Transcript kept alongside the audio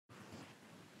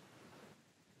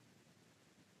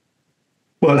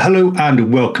Well, hello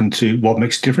and welcome to What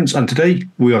Makes a Difference. And today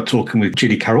we are talking with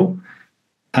Jilly Carrell,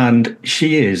 and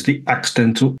she is the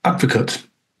accidental advocate.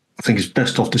 I think it's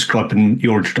best off describing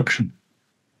your introduction.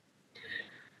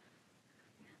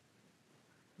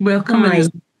 Welcome. It's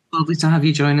lovely to have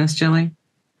you join us, Jilly.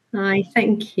 Hi,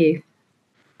 thank you.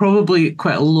 Probably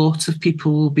quite a lot of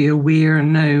people will be aware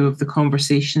now of the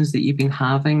conversations that you've been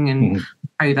having and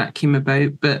how that came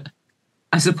about. But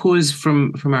I suppose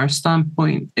from our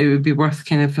standpoint, it would be worth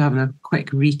kind of having a quick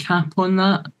recap on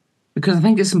that, because I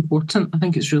think it's important. I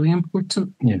think it's really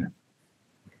important. Yeah.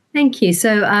 Thank you.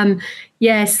 So,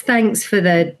 yes, thanks for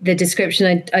the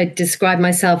description. I describe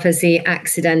myself as the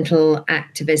accidental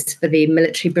activist for the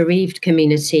military bereaved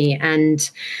community. And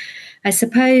I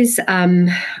suppose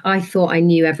I thought I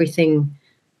knew everything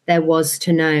there was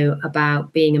to know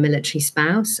about being a military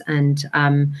spouse. And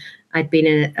I'd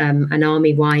been an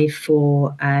army wife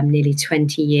for nearly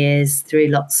 20 years through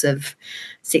lots of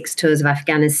 6 tours of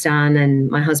Afghanistan. And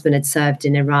my husband had served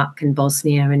in Iraq and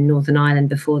Bosnia and Northern Ireland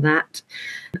before that.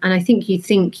 And I think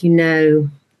you know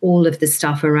all of the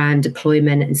stuff around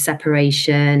deployment and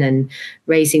separation and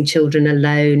raising children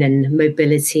alone and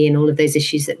mobility and all of those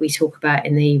issues that we talk about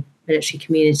in the military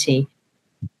community.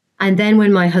 And then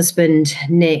when my husband,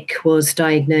 Nick, was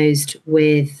diagnosed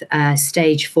with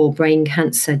stage 4 brain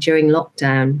cancer during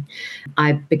lockdown,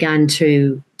 I began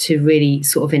to really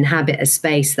sort of inhabit a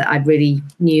space that I really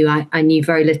knew I knew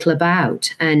very little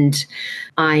about. And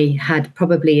I had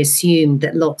probably assumed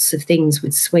that lots of things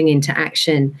would swing into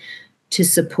action to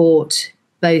support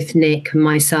both Nick,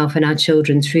 myself, and our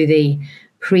children through the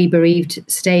pre-bereaved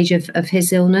stage of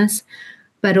his illness,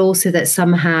 but also that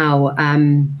somehow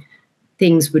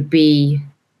things would be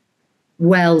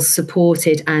well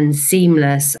supported and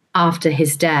seamless after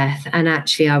his death. And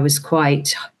actually, I was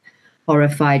quite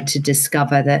horrified to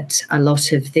discover that a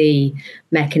lot of the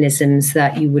mechanisms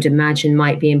that you would imagine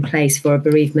might be in place for a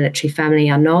bereaved military family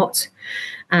are not.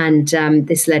 And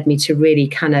this led me to really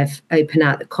kind of open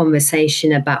out the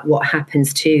conversation about what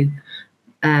happens to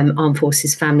armed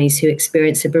forces families who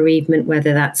experience a bereavement,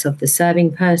 whether that's of the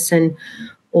serving person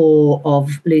or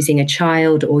of losing a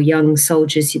child, or young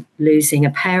soldiers losing a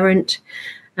parent.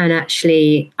 And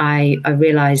actually, I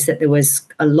realized that there was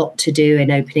a lot to do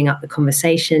in opening up the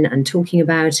conversation and talking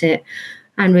about it,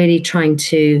 and really trying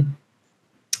to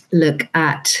look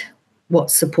at what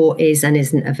support is and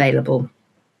isn't available.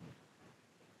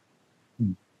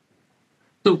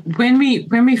 So when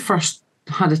we first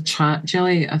had a chat,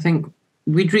 Jilly, I think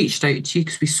we'd reached out to you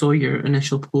because we saw your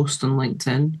initial post on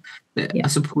LinkedIn that I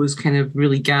suppose kind of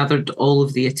really gathered all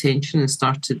of the attention and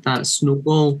started that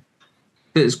snowball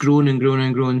that has grown and grown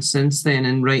and grown since then,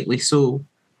 and rightly so.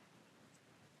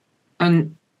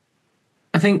 And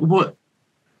I think what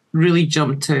really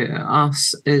jumped out at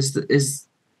us is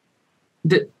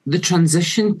that the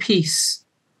transition piece,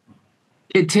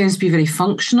 it tends to be very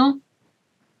functional,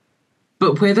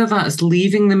 but whether that's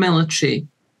leaving the military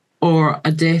or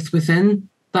a death within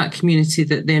that community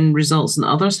that then results in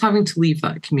others having to leave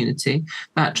that community,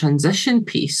 that transition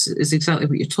piece is exactly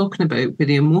what you're talking about, where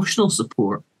the emotional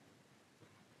support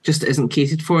just isn't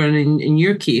catered for. And in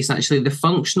your case, actually, the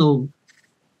functional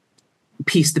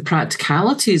piece, the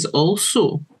practicalities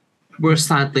also were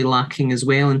sadly lacking as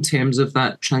well in terms of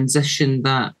that transition,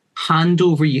 that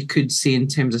handover, you could say, in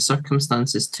terms of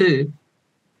circumstances too.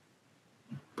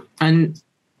 And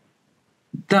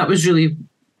that was really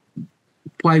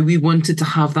why we wanted to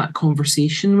have that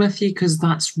conversation with you, because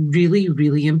that's really,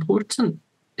 really important.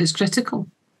 It's critical,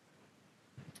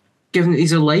 given that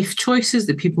these are life choices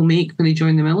that people make when they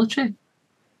join the military.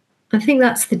 I think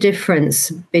that's the difference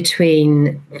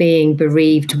between being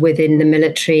bereaved within the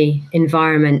military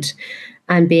environment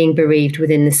and being bereaved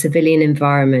within the civilian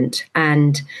environment.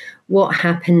 And what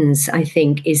happens, I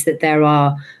think, is that there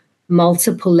are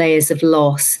multiple layers of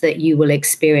loss that you will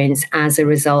experience as a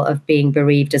result of being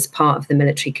bereaved as part of the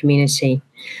military community,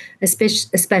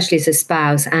 especially as a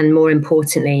spouse, and more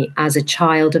importantly, as a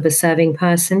child of a serving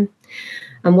person.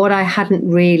 And what I hadn't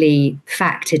really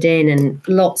factored in, and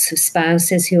lots of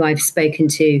spouses who I've spoken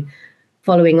to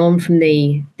following on from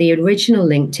the original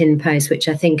LinkedIn post, which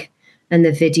I think, and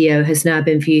the video has now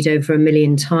been viewed over 1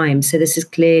 million times. So this has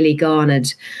clearly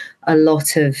garnered a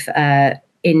lot of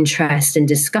interest and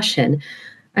discussion.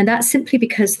 And that's simply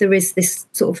because there is this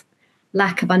sort of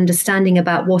lack of understanding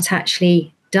about what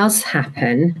actually does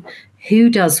happen, who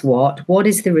does what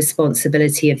is the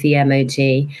responsibility of the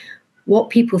MOD, what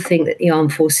people think that the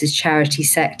armed forces charity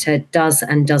sector does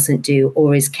and doesn't do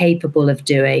or is capable of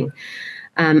doing.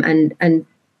 And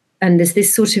there's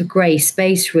this sort of grey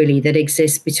space really that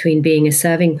exists between being a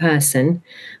serving person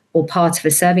or part of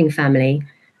a serving family,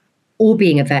 or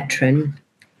being a veteran.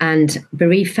 And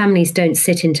bereaved families don't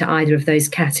sit into either of those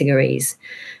categories.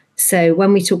 So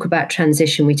when we talk about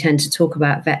transition, we tend to talk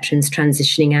about veterans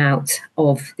transitioning out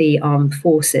of the armed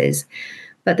forces,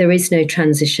 but there is no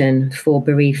transition for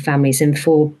bereaved families. And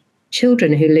for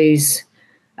children who lose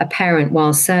a parent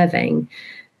while serving,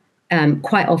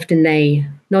 quite often they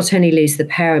not only lose the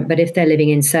parent, but if they're living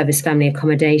in service family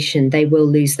accommodation, they will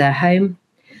lose their home,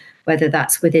 whether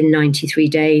that's within 93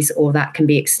 days or that can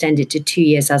be extended to 2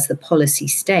 years as the policy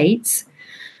states.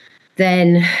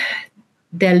 Then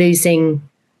they're losing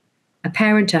a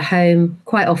parent, a home,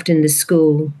 quite often the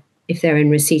school, if they're in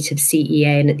receipt of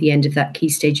CEA and at the end of that key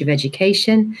stage of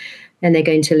education, then they're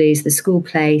going to lose the school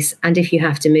place. And if you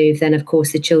have to move, then of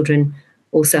course the children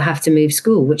also have to move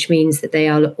school, which means that they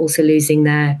are also losing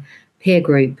their peer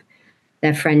group,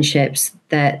 their friendships,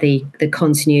 the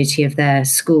continuity of their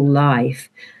school life.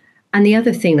 And the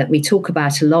other thing that we talk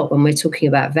about a lot when we're talking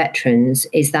about veterans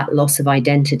is that loss of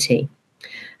identity.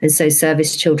 And so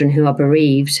service children who are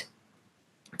bereaved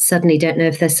suddenly don't know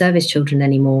if they're service children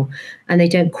anymore, and they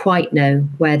don't quite know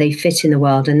where they fit in the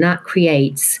world. And that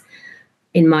creates,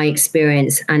 in my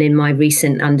experience and in my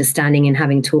recent understanding and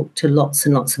having talked to lots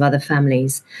and lots of other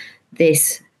families,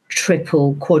 this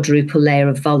triple, quadruple layer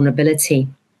of vulnerability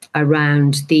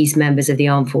around these members of the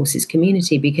armed forces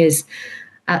community, because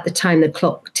at the time the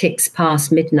clock ticks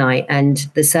past midnight and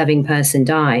the serving person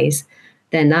dies,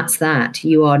 then that's that.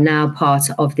 You are now part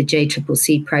of the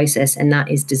JCCC process, and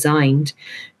that is designed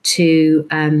to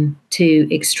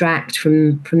extract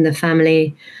from the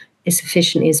family as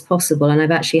efficiently as possible. And I've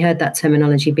actually heard that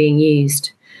terminology being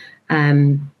used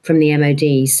from the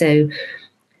MOD. So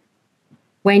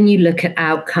when you look at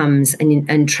outcomes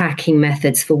and tracking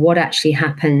methods for what actually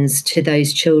happens to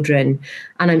those children,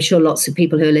 and I'm sure lots of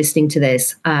people who are listening to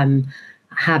this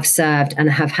have served and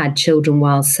have had children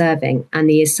while serving, and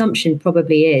the assumption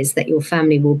probably is that your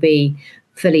family will be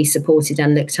fully supported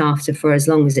and looked after for as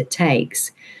long as it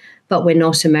takes. But we're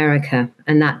not America,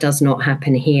 and that does not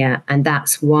happen here. And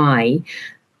that's why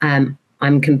I'm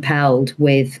compelled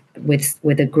with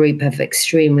a group of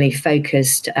extremely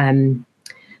focused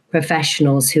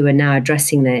professionals who are now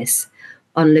addressing this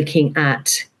on looking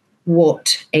at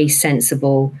what a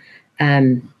sensible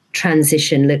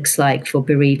transition looks like for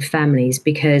bereaved families,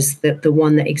 because the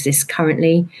one that exists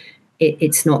currently,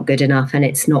 it's not good enough and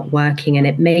it's not working. And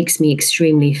it makes me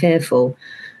extremely fearful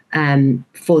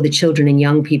for the children and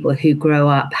young people who grow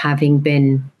up having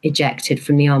been ejected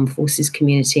from the armed forces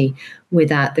community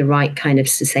without the right kind of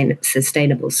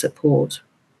sustainable support.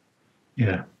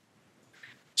 Yeah.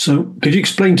 So could you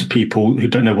explain to people who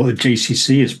don't know what the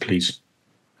JCC is, please?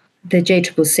 The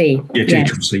JCCC. Yeah,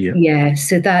 JCCC, yeah. Yeah,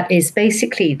 so that is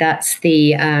basically, that's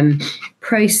the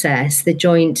process, the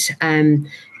Joint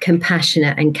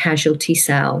Compassionate and Casualty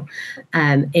Cell.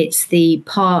 It's the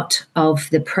part of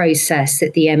the process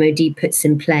that the MOD puts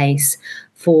in place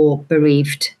for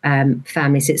bereaved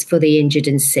families. It's for the injured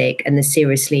and sick and the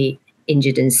seriously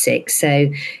injured and sick.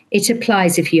 So it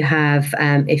applies if you have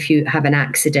an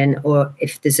accident, or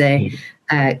if there's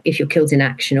if you're killed in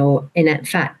action, or in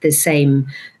fact the same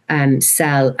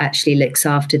cell actually looks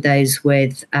after those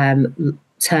with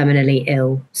terminally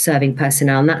ill serving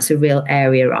personnel. And that's a real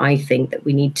area I think that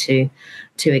we need to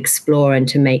explore and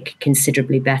to make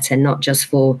considerably better, not just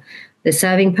for the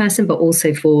serving person, but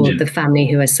also for the family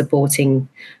who are supporting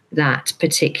that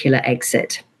particular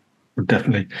exit.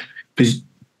 Definitely. Because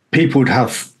people would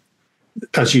have,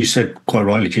 as you said quite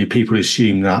rightly, people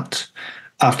assume that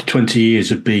after 20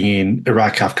 years of being in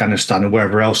Iraq, Afghanistan, and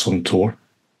wherever else on tour,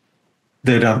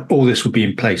 that all this would be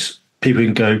in place. People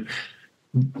can go,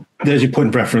 there's your point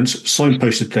of reference,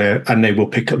 signposted there, and they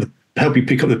will help you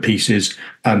pick up the pieces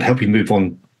and help you move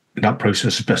on in that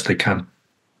process as best they can.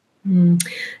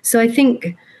 So I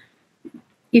think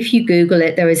if you Google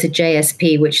it, there is a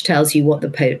JSP which tells you what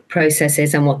the process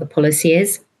is and what the policy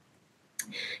is.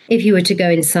 If you were to go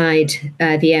inside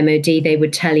the MOD, they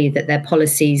would tell you that their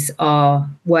policies are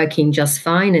working just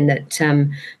fine, and that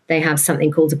they have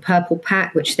something called a purple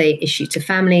pack, which they issue to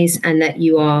families, and that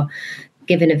you are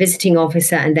given a visiting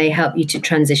officer and they help you to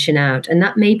transition out. And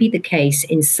that may be the case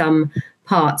in some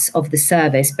parts of the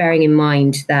service, bearing in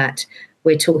mind that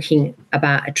we're talking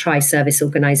about a tri-service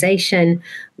organisation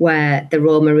where the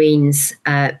Royal Marines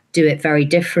do it very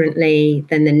differently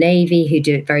than the Navy, who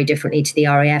do it very differently to the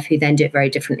RAF, who then do it very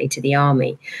differently to the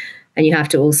Army. And you have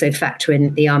to also factor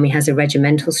in the Army has a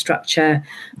regimental structure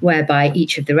whereby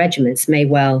each of the regiments may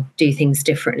well do things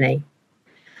differently.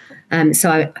 So,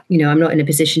 I'm not in a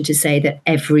position to say that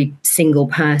every single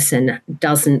person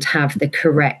doesn't have the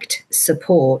correct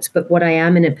support. But what I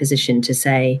am in a position to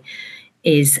say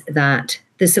is that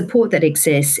the support that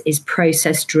exists is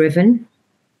process driven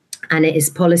and it is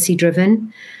policy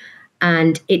driven,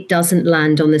 and it doesn't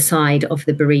land on the side of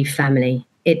the bereaved family.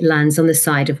 It lands on the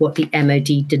side of what the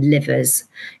MOD delivers,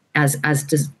 as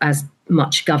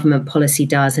much government policy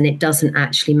does, and it doesn't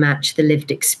actually match the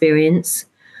lived experience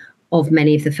of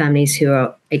many of the families who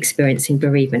are experiencing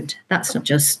bereavement. That's not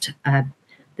just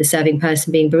the serving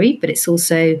person being bereaved, but it's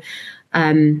also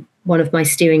one of my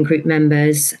steering group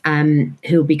members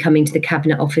who will be coming to the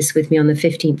Cabinet Office with me on the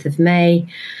 15th of May.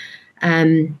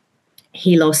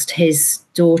 He lost his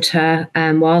daughter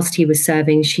whilst he was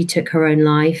serving. She took her own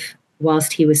life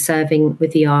whilst he was serving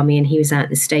with the army, and he was out in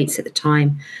the States at the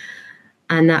time.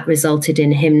 And that resulted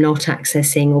in him not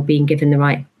accessing or being given the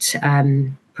right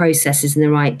processes and the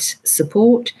right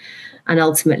support, and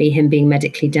ultimately him being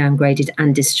medically downgraded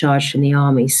and discharged from the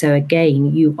army. So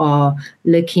again, you are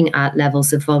looking at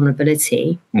levels of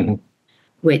vulnerability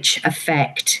which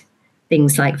affect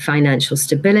things like financial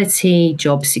stability,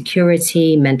 job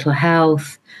security, mental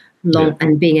health,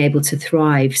 and being able to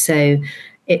thrive. So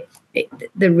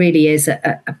there really is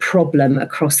a problem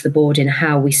across the board in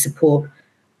how we support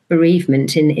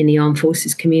bereavement in the armed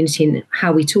forces community, and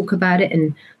how we talk about it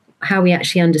and how we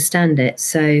actually understand it.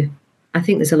 So I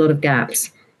think there's a lot of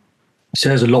gaps. So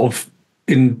there's a lot of,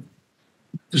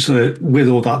 so with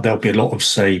all that, there'll be a lot of,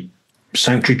 say,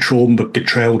 sanctuary trauma,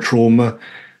 betrayal trauma,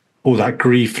 all that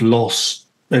grief, loss,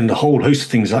 and the whole host of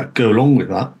things that go along with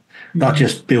that. That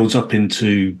just builds up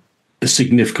into a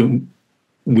significant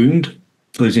wound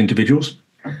for those individuals.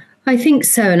 I think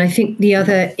so. And I think the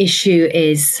other issue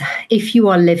is, if you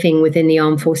are living within the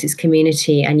armed forces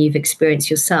community and you've experienced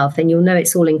yourself, then you'll know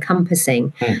it's all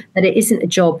encompassing, that it isn't a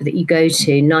job that you go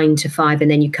to 9 to 5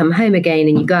 and then you come home again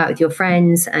and you go out with your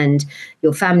friends and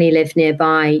your family live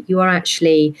nearby. You are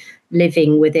actually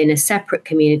living within a separate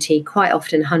community, quite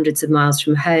often hundreds of miles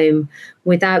from home,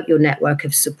 without your network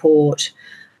of support,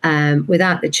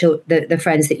 without the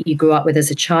friends that you grew up with as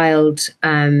a child,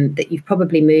 that you've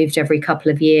probably moved every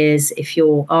couple of years if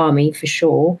you're Army, for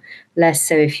sure, less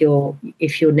so if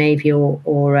you're Navy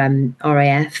or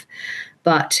RAF,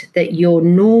 but that your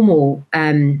normal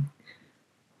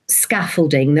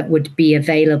scaffolding that would be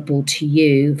available to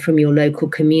you from your local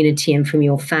community and from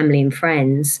your family and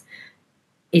friends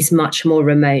is much more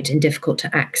remote and difficult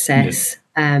to access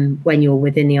when you're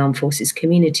within the armed forces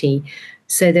community.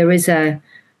 So there is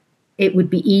it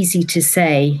would be easy to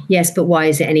say, yes, but why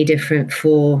is it any different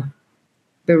for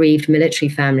bereaved military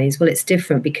families? Well, it's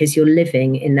different because you're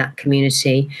living in that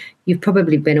community. You've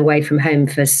probably been away from home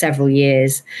for several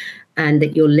years, and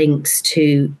that your links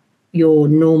to your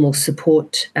normal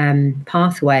support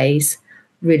pathways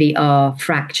really are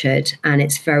fractured, and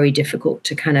it's very difficult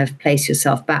to kind of place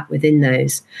yourself back within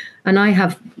those. And I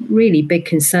have really big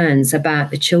concerns about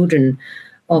the children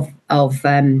of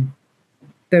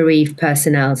bereaved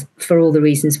personnel, for all the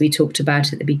reasons we talked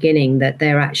about at the beginning, that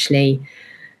they're actually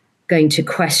going to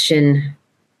question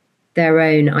their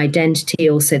own identity,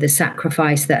 also the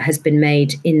sacrifice that has been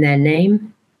made in their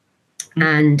name,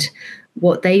 and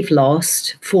what they've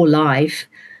lost for life.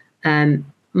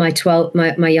 My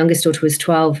youngest daughter was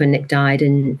 12 when Nick died,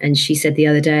 and she said the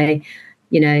other day,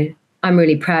 I'm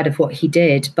really proud of what he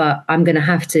did, but I'm going to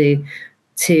have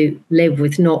to live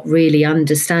with not really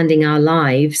understanding our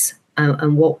lives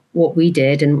and what we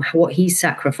did and what he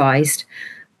sacrificed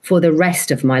for the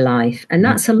rest of my life. And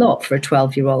that's a lot for a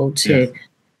 12-year-old to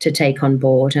take on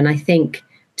board. And I think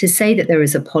to say that there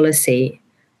is a policy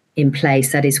in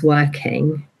place that is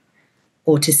working,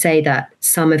 or to say that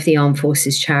some of the armed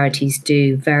forces charities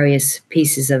do various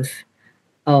pieces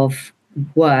of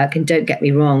work, and don't get me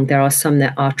wrong, there are some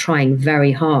that are trying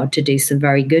very hard to do some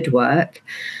very good work,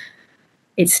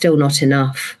 it's still not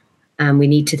enough. And we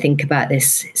need to think about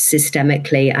this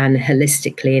systemically and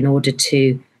holistically in order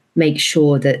to make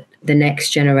sure that the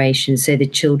next generation, so the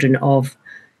children of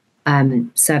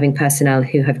serving personnel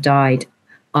who have died,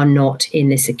 are not in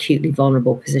this acutely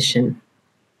vulnerable position.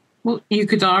 Well, you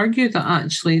could argue that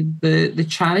actually the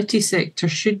charity sector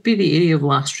should be the area of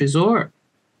last resort,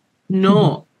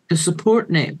 not the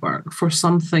support network for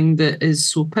something that is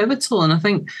so pivotal. And I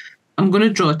think I'm going to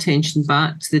draw attention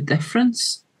back to the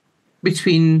difference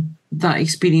between that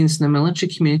experience in the military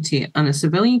community and a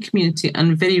civilian community.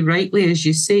 And very rightly, as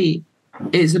you say,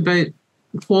 it's about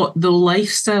what the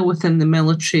lifestyle within the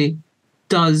military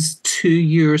does to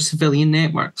your civilian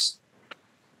networks.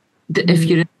 If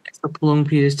you're in it for a prolonged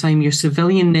period of time, your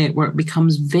civilian network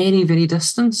becomes very, very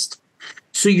distanced.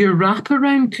 So your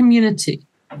wraparound community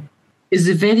is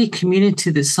the very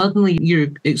community that suddenly you're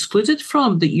excluded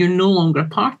from, that you're no longer a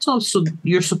part of. So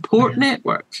your support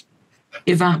network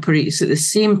evaporates at the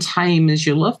same time as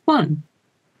your loved one.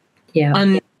 Yeah.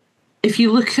 And if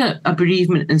you look at a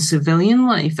bereavement in civilian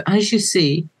life, as you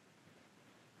say,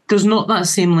 there's not that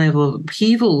same level of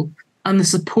upheaval. And the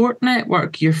support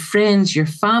network, your friends, your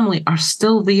family are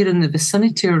still there in the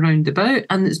vicinity or round about.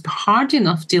 And it's hard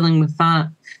enough dealing with that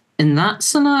in that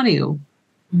scenario.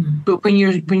 But when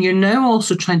you're now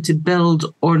also trying to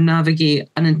build or navigate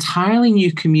an entirely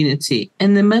new community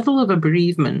in the middle of a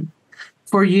bereavement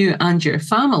for you and your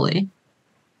family,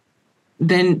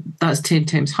 then that's 10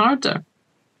 times harder.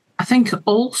 I think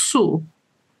also,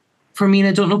 for me, and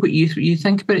I don't know what you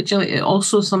think about it, Jilly, it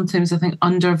also sometimes, I think,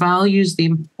 undervalues the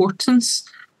importance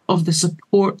of the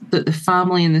support that the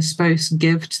family and the spouse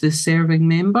give to the serving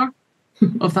member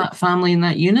of that family in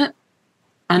that unit,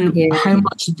 and how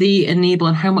much they enable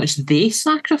and how much they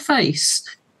sacrifice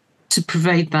to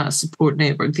provide that support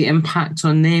network, the impact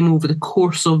on them over the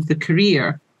course of the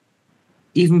career,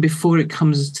 even before it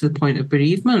comes to the point of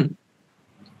bereavement.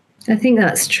 I think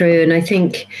that's true. And I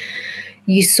think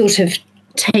you sort of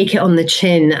take it on the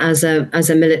chin as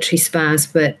a military spouse,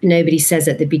 but nobody says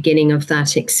at the beginning of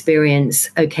that experience,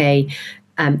 okay,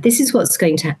 this is what's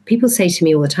going to happen. People say to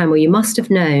me all the time, well, you must have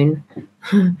known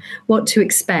what to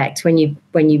expect when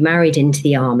you married into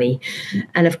the army.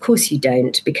 And of course you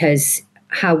don't, because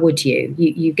how would you?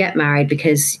 You get married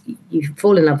because you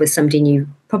fall in love with somebody and you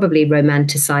probably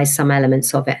romanticize some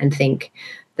elements of it and think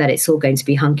that it's all going to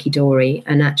be hunky-dory.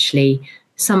 And actually,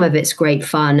 some of it's great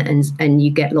fun and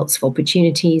you get lots of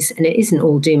opportunities and it isn't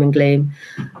all doom and gloom.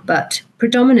 But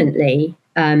predominantly,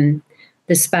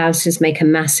 the spouses make a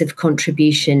massive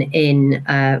contribution in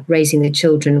raising the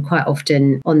children, quite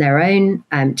often on their own,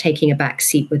 taking a back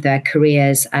seat with their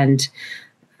careers. And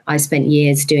I spent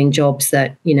years doing jobs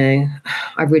that,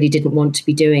 I really didn't want to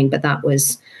be doing, but that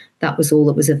was all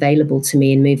that was available to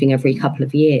me, and moving every couple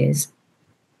of years.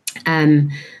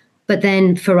 But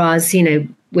then for us,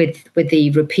 with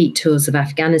the repeat tours of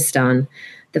Afghanistan,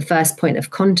 the first point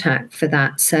of contact for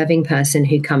that serving person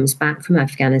who comes back from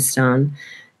Afghanistan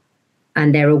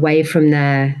and they're away from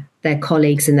their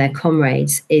colleagues and their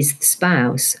comrades is the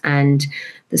spouse. And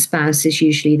the spouse is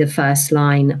usually the first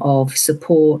line of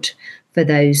support for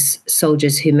those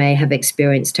soldiers who may have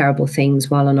experienced terrible things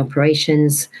while on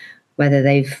operations, whether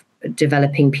they've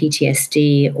developing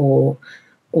PTSD or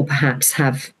perhaps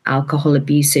have alcohol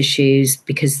abuse issues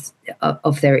because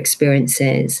of their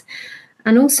experiences.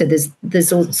 And also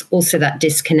there's also that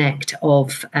disconnect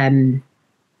of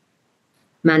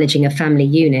managing a family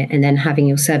unit and then having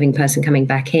your serving person coming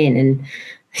back in and,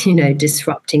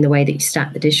 disrupting the way that you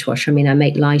stack the dishwasher. I mean, I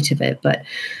make light of it, but,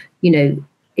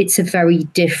 it's a very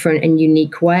different and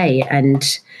unique way.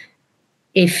 And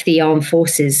if the armed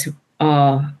forces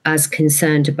are as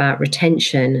concerned about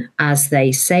retention as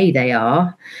they say they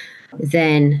are,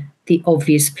 then the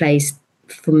obvious place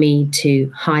for me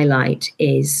to highlight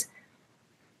is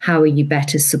how are you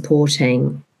better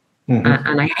supporting,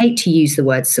 and I hate to use the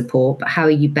word support, but how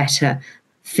are you better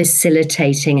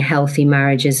facilitating healthy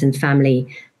marriages and family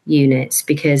units?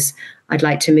 Because I'd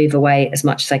like to move away as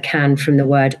much as I can from the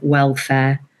word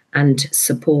welfare and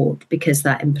support, because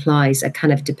that implies a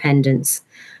kind of dependence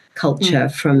culture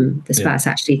from the spouse.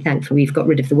 Actually, thankfully, we've got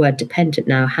rid of the word dependent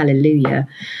now. Hallelujah.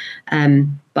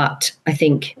 But I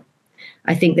think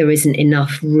there isn't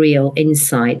enough real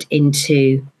insight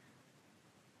into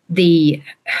the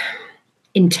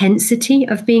intensity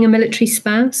of being a military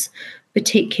spouse,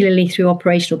 particularly through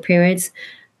operational periods,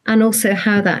 and also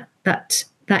how that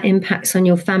impacts on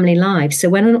your family life. So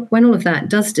when all of that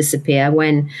does disappear,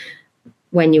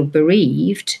 when you're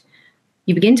bereaved,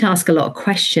 you begin to ask a lot of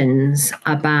questions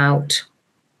about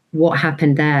what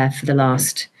happened there for the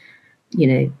last,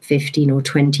 15 or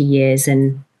 20 years,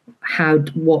 and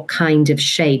what kind of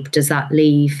shape does that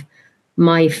leave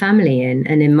my family in?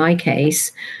 And in my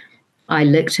case, I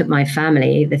looked at my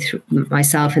family,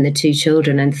 myself and the two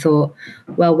children, and thought,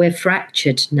 well, we're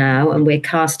fractured now and we're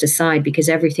cast aside because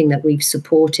everything that we've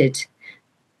supported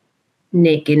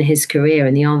Nick in his career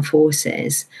in the armed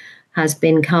forces has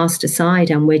been cast aside,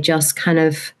 and we're just kind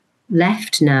of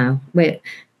left now.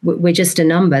 We're just a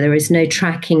number. There is no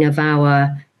tracking of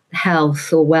our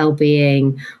health or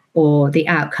well-being or the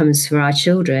outcomes for our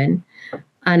children.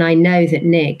 And I know that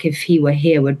Nick, if he were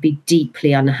here, would be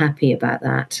deeply unhappy about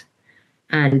that.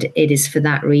 And it is for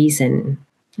that reason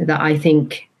that I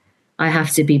think I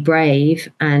have to be brave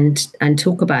and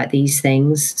talk about these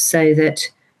things so that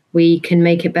we can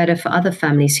make it better for other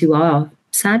families who are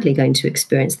sadly going to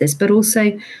experience this, but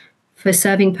also for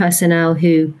serving personnel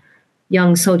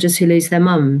young soldiers who lose their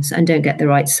mums and don't get the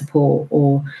right support,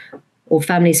 or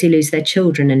families who lose their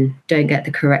children and don't get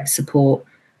the correct support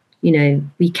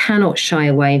we cannot shy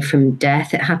away from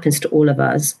death. It happens to all of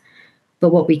us. But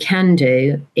what we can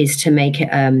do is to make it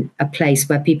a place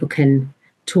where people can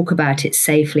talk about it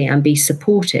safely and be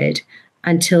supported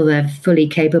until they're fully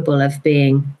capable of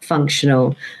being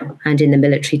functional and, in the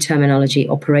military terminology,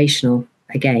 operational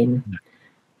again.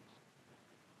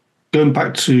 Going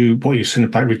back to what you said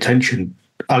about retention,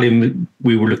 Ali,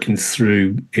 we were looking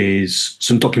through is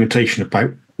some documentation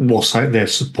about what's out there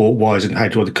support-wise and how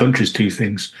do other countries do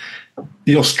things.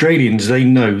 The Australians, they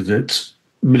know that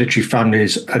military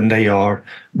families, and they are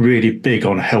really big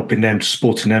on helping them,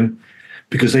 supporting them,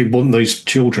 because they want those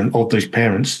children of those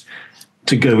parents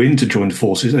to go in to join the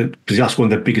forces, because that's one of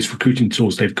their biggest recruiting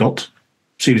tools they've got.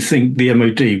 So you think the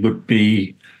MOD would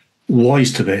be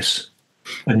wise to this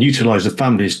and utilise the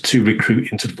families to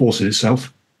recruit into the forces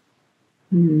itself?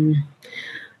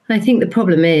 I think the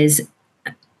problem is,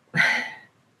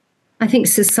 I think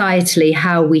societally,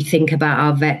 how we think about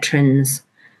our veterans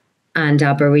and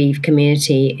our bereaved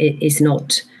community is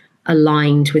not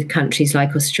aligned with countries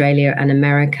like Australia and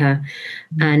America.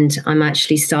 And I'm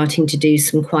actually starting to do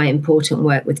some quite important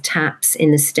work with TAPS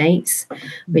in the States,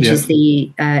 which is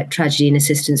the Tragedy and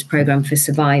Assistance Program for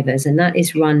Survivors. And that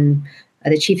is run,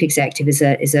 the chief executive is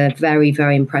a very,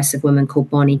 very impressive woman called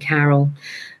Jilly Carrell.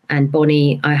 And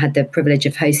Bonnie, I had the privilege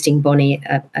of hosting Bonnie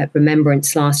at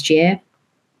Remembrance last year.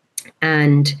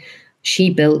 And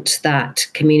she built that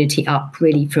community up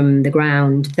really from the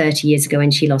ground 30 years ago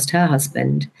when she lost her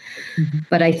husband. Mm-hmm.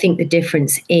 But I think the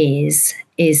difference is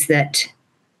that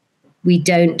they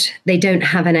don't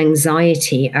have an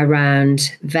anxiety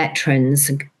around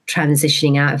veterans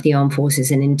transitioning out of the armed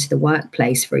forces and into the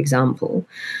workplace, for example,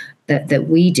 that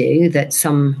we do, that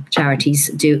some charities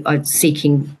are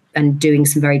seeking and doing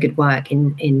some very good work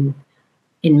in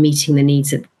meeting the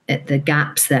needs of the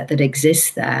gaps that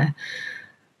exist there.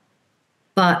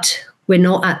 But we're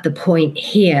not at the point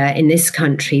here in this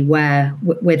country where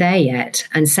we're there yet.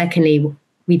 And secondly,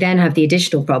 we then have the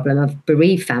additional problem of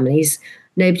bereaved families.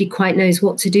 Nobody quite knows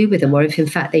what to do with them, or if in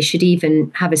fact they should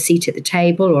even have a seat at the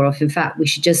table, or if in fact we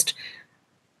should just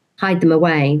hide them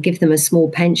away, give them a small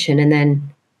pension, and then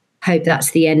hope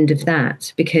that's the end of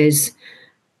that, because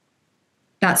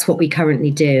that's what we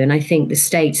currently do. And I think the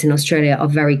States and Australia are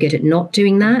very good at not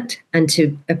doing that, and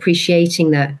to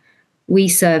appreciating that we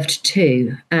served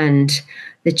too, and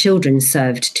the children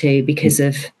served too, because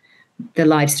of the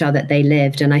lifestyle that they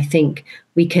lived. And I think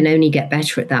we can only get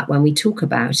better at that when we talk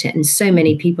about it. And so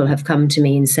many people have come to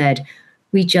me and said,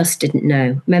 we just didn't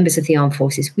know. Members of the armed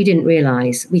forces, we didn't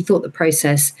realise. We thought the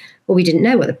process, well, we didn't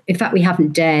know in fact, we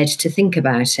haven't dared to think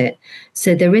about it.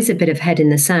 So there is a bit of head in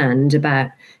the sand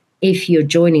about, if you're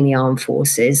joining the armed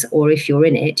forces or if you're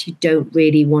in it, you don't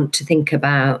really want to think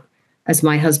about, as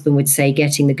my husband would say,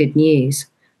 getting the good news.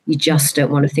 You just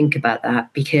don't want to think about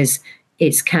that, because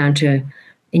it's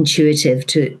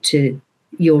counterintuitive to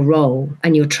your role,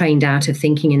 and you're trained out of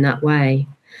thinking in that way.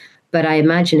 But I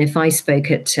imagine if I spoke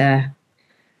to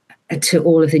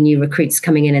all of the new recruits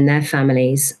coming in and their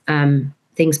families,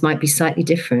 things might be slightly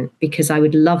different, because I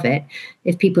would love it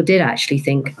if people did actually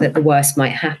think that the worst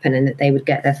might happen and that they would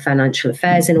get their financial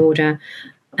affairs in order,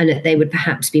 and that they would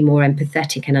perhaps be more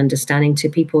empathetic and understanding to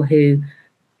people who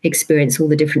experience all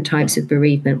the different types of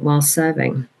bereavement while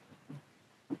serving.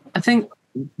 I think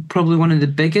probably one of the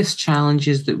biggest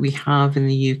challenges that we have in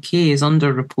the UK is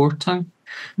under-reporting,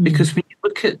 because when you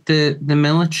look at the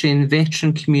military and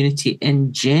veteran community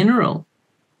in general,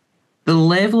 the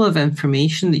level of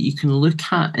information that you can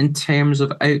look at in terms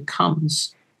of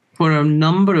outcomes for a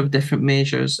number of different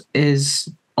measures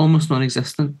is almost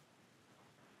non-existent.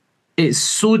 It's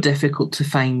so difficult to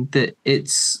find that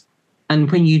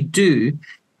and when you do,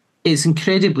 it's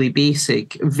incredibly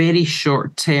basic, very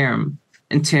short term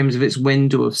in terms of its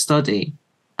window of study.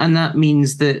 And that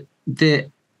means that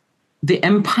the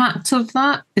impact of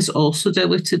that is also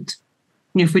diluted.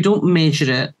 If we don't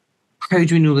measure it, how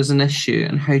do we know there's an issue,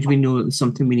 and how do we know that there's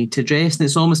something we need to address? And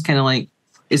it's almost kind of like,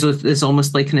 it's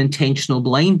almost like an intentional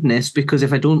blindness, because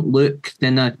if I don't look,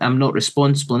 then I'm not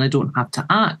responsible and I don't have to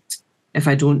act. If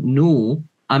I don't know,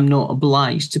 I'm not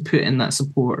obliged to put in that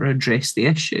support or address the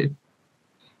issue.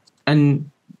 And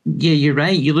yeah, you're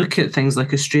right. You look at things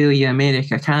like Australia,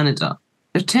 America, Canada,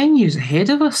 they're 10 years ahead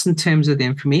of us in terms of the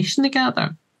information they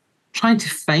gather. Trying to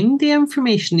find the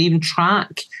information, even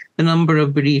track the number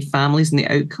of bereaved families and the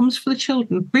outcomes for the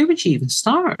children. Where would you even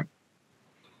start?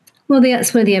 Well,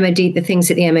 that's one of the things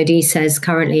that the MOD says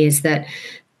currently is that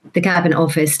the Cabinet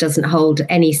Office doesn't hold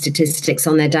any statistics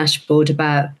on their dashboard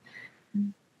about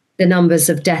the numbers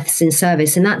of deaths in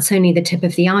service. And that's only the tip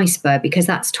of the iceberg, because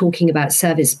that's talking about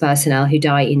service personnel who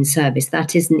die in service.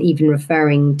 That isn't even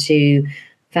referring to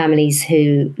families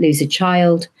who lose a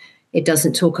child. It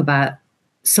doesn't talk about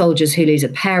soldiers who lose a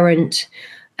parent,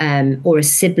 or a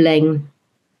sibling,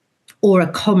 or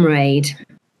a comrade.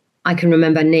 I can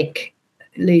remember Nick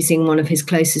losing one of his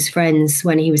closest friends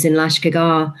when he was in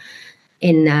Lashkar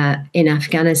in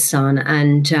Afghanistan,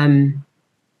 and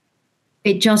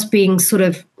it just being sort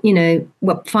of,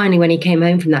 finally when he came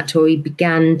home from that tour, he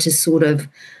began to sort of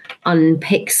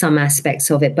unpick some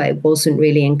aspects of it, but it wasn't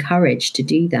really encouraged to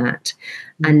do that.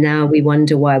 And now we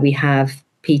wonder why we have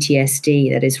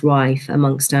PTSD that is rife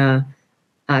amongst our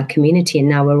community. And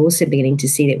now we're also beginning to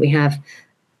see that we have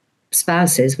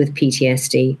spouses with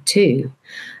PTSD too.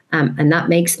 And that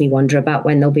makes me wonder about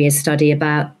when there'll be a study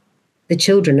about the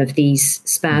children of these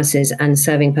spouses and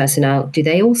serving personnel. Do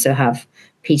they also have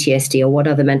PTSD, or what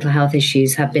other mental health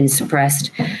issues have been suppressed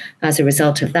as a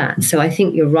result of that? So I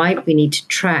think you're right. We need to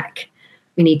track.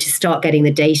 We need to start getting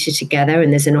the data together,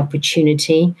 and there's an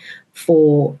opportunity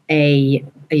for a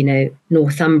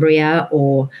Northumbria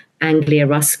or Anglia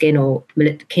Ruskin or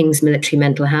King's Military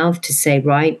Mental Health to say,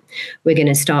 right, we're going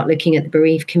to start looking at the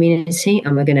bereaved community,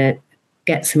 and we're going to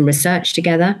get some research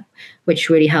together, which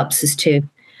really helps us to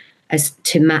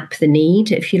map the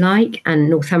need, if you like. And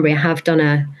Northumbria have done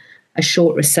a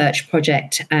short research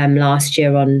project last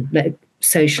year on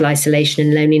social isolation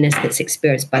and loneliness that's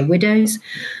experienced by widows.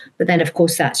 But then, of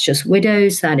course, that's just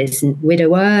widows. That isn't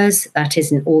widowers. That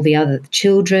isn't all the other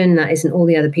children. That isn't all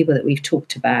the other people that we've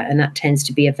talked about. And that tends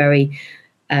to be a very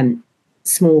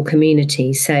small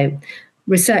community. So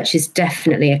research is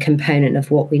definitely a component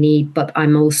of what we need. But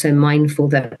I'm also mindful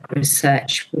that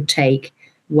research will take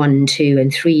 1, 2,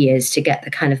 and 3 years to get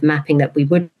the kind of mapping that we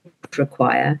would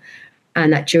require.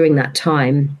 And that during that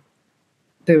time,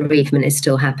 bereavement is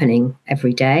still happening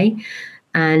every day.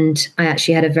 And I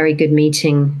actually had a very good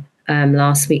meeting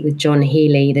last week with John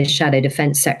Healey, the Shadow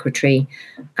Defence Secretary,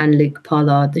 and Luke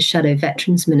Pollard, the Shadow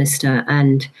Veterans Minister.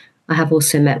 And I have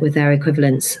also met with their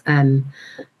equivalents in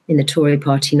the Tory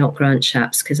party, not Grant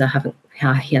Shapps, because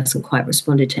he hasn't quite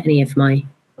responded to any of my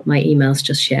emails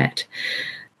just yet.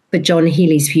 But John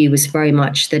Healey's view was very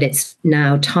much that it's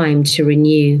now time to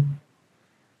renew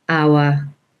our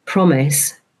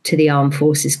promise to the armed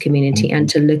forces community and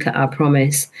to look at our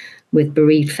promise with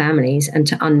bereaved families and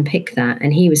to unpick that.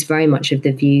 And he was very much of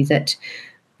the view that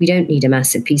we don't need a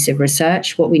massive piece of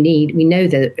research. What we need, we know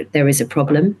that there is a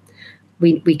problem.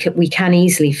 We can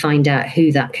easily find out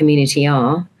who that community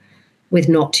are with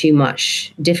not too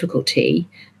much difficulty.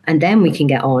 And then we can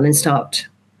get on and start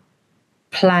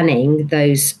planning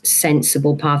those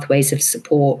sensible pathways of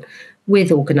support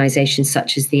with organisations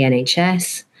such as the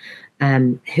NHS,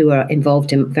 who are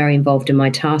very involved in my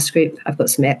task group. I've got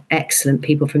some excellent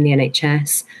people from the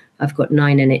NHS. I've got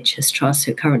 9 NHS trusts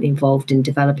who are currently involved in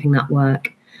developing that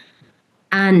work,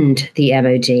 and the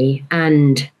MOD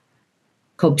and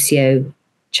COBSIO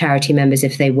charity members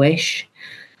if they wish,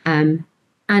 and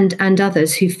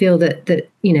others who feel that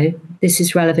this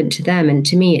is relevant to them. And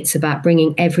to me, it's about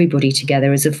bringing everybody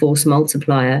together as a force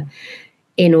multiplier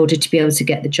in order to be able to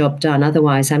get the job done.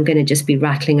 Otherwise, I'm going to just be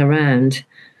rattling around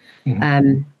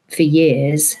for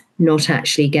years, not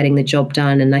actually getting the job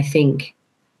done. And I think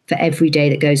for every day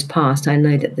that goes past, I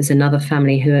know that there's another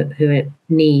family who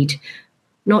need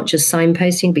not just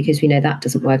signposting, because we know that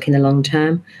doesn't work in the long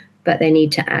term, but they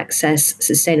need to access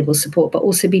sustainable support, but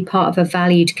also be part of a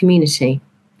valued community.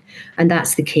 And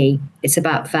that's the key. It's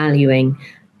about valuing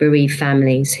bereaved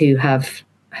families who have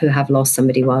lost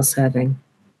somebody while serving.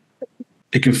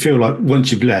 It can feel like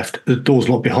once you've left, the door's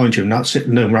locked behind you and that's it,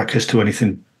 no more access to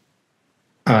anything.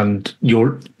 And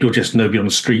you're just nobody on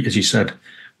the street, as you said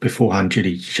beforehand,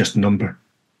 Jilly, just a number.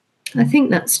 I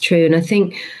think that's true. And I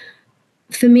think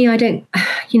for me,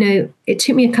 it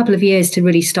took me a couple of years to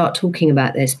really start talking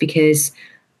about this, because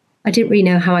I didn't really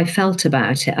know how I felt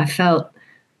about it. I felt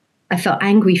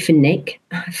angry for Nick.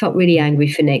 I felt really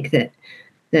angry for Nick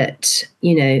that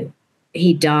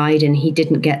he died and he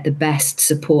didn't get the best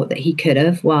support that he could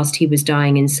have whilst he was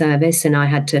dying in service. And I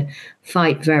had to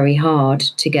fight very hard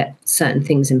to get certain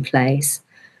things in place.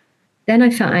 Then I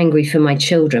felt angry for my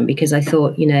children, because I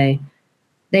thought,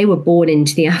 they were born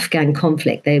into the Afghan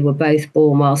conflict. They were both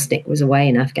born whilst Nick was away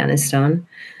in Afghanistan,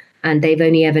 and they've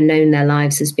only ever known their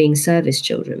lives as being service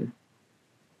children.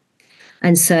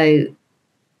 And so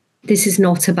this is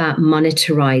not about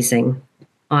monetarizing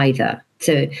either.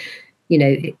 So,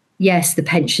 yes, the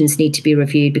pensions need to be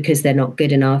reviewed because they're not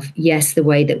good enough. Yes, the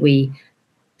way that we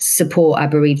support our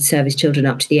bereaved service children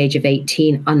up to the age of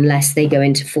 18, unless they go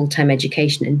into full-time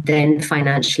education and then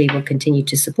financially will continue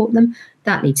to support them,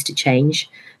 that needs to change,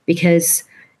 because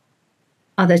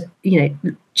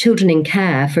children in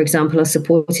care, for example, are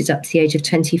supported up to the age of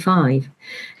 25.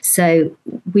 So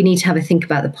we need to have a think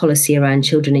about the policy around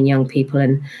children and young people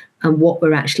and what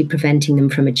we're actually preventing them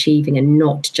from achieving, and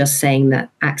not just saying that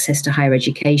access to higher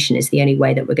education is the only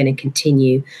way that we're going to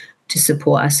continue to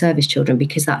support our service children,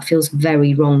 because that feels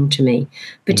very wrong to me,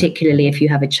 particularly if you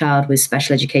have a child with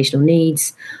special educational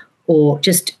needs or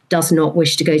just does not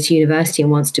wish to go to university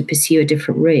and wants to pursue a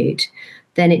different route.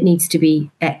 Then it needs to be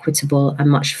equitable and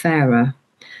much fairer.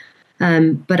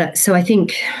 So I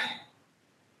think,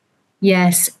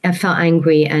 yes, I felt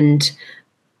angry and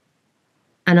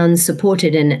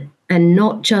unsupported, and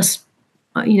not just,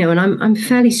 and I'm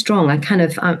fairly strong.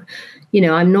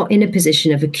 I'm not in a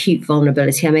position of acute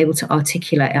vulnerability. I'm able to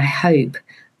articulate, I hope,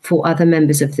 for other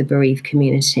members of the bereaved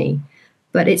community.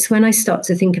 But it's when I start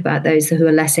to think about those who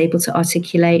are less able to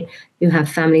articulate, who have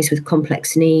families with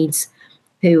complex needs,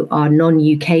 who are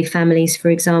non-UK families, for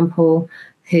example,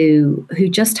 who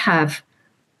just have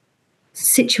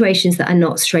situations that are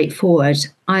not straightforward.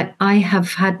 I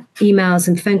have had emails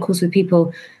and phone calls with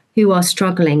people who are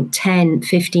struggling 10,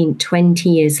 15, 20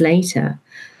 years later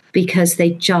because they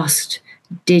just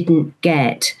didn't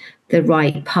get the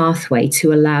right pathway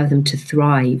to allow them to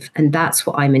thrive. And that's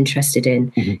what I'm interested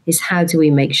in, is how do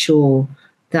we make sure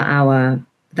that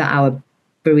our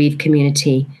bereaved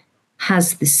community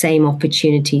has the same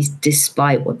opportunities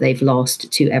despite what they've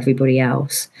lost to everybody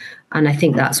else. And I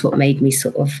think that's what made me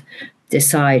sort of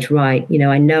decide, right,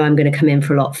 I know I'm going to come in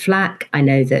for a lot of flack. I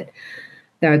know that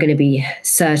there are going to be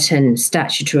certain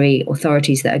statutory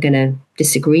authorities that are going to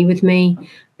disagree with me.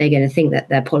 They're going to think that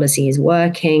their policy is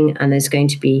working, and there's going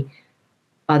to be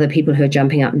other people who are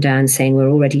jumping up and down saying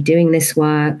we're already doing this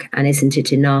work and isn't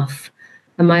it enough?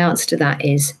 And my answer to that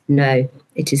is no,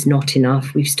 it is not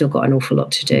enough. We've still got an awful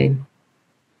lot to do.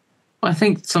 I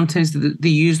think sometimes they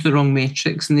use the wrong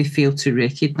metrics and they fail to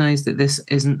recognise that this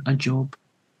isn't a job.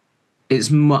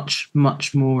 It's much,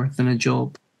 much more than a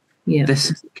job. Yeah. This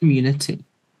is a community.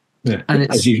 Yeah. And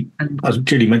as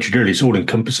Jilly mentioned earlier, it's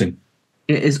all-encompassing.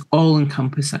 It is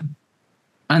all-encompassing.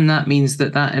 And that means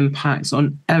that impacts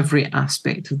on every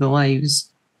aspect of the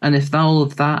lives. And if all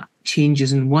of that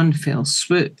changes in one fell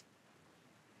swoop,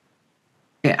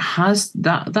 it has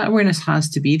that awareness has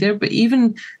to be there. But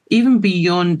even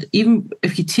beyond, even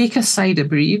if you take aside a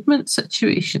bereavement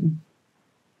situation,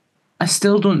 I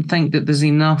still don't think that there's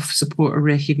enough support or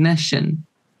recognition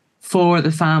for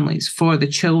the families, for the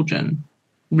children,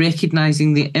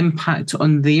 recognising the impact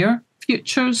on their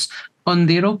futures, on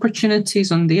their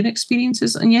opportunities, on their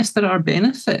experiences. And yes, there are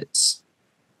benefits,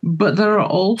 but there are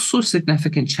also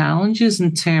significant challenges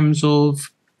in terms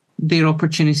of their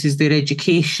opportunities, their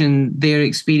education, their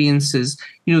experiences,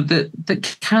 that can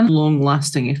have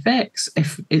long-lasting effects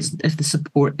if the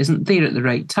support isn't there at the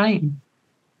right time.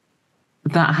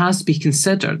 That has to be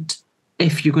considered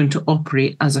if you're going to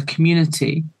operate as a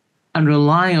community and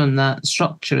rely on that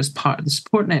structure as part of the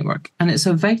support network. And it's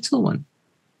a vital one.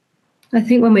 I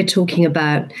think when we're talking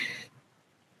about,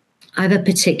 I have a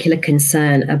particular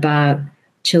concern about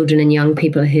children and young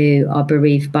people who are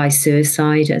bereaved by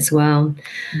suicide as well.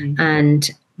 And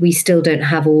we still don't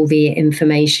have all the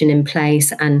information in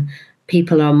place, and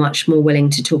people are much more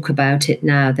willing to talk about it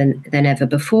now than ever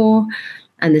before.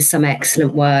 And there's some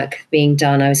excellent work being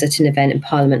done. I was at an event in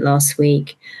Parliament last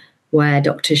week where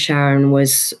Dr. Sharon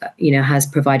has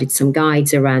provided some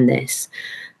guides around this,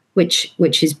 which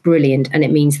is brilliant. And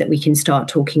it means that we can start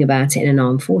talking about it in an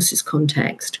armed forces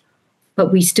context.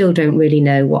 But we still don't really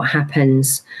know what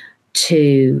happens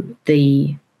to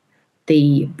the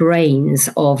brains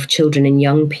of children and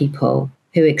young people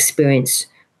who experience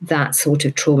that sort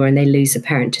of trauma and they lose a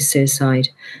parent to suicide.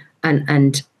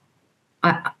 And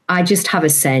I just have a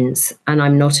sense, and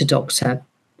I'm not a doctor,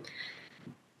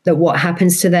 that what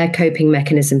happens to their coping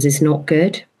mechanisms is not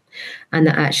good, and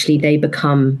that actually they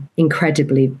become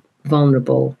incredibly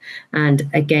vulnerable. And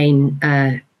again,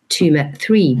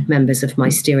 3 members of my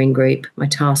steering group, my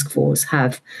task force,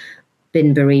 have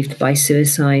been bereaved by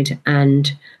suicide.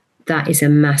 And that is a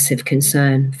massive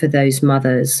concern for those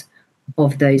mothers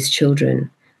of those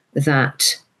children.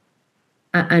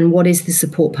 And what is the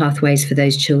support pathways for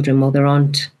those children? Well, there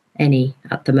aren't any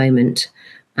at the moment.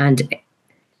 And,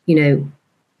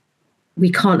 we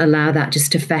can't allow that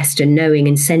just to fester, knowing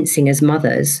and sensing as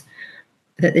mothers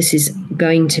that this is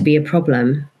going to be a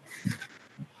problem.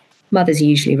 Mothers are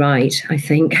usually right, I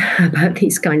think, about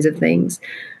these kinds of things.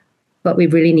 But we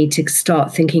really need to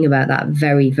start thinking about that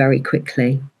very, very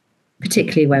quickly,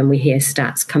 particularly when we hear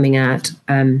stats coming out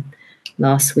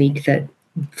last week that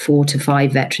 4 to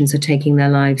 5 veterans are taking their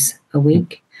lives a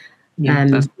week.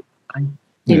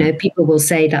 Yeah, people will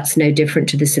say that's no different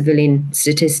to the civilian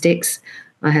statistics.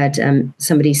 I heard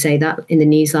somebody say that in the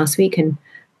news last week, and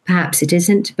perhaps it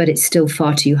isn't, but it's still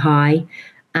far too high.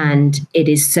 And it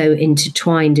is so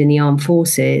intertwined in the armed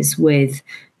forces with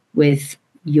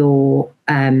your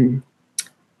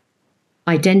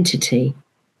identity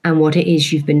and what it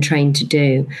is you've been trained to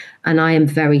do. And I am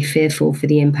very fearful for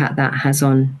the impact that has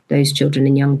on those children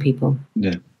and young people.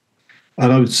 Yeah.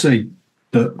 And I would say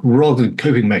that rather than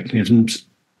coping mechanisms,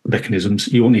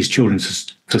 you want these children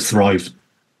to thrive.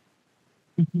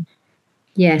 Mm-hmm.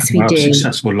 Yes, we have do.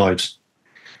 Successful lives.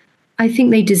 I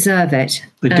think they deserve it.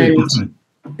 They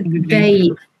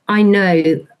do. I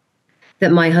know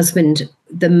that my husband,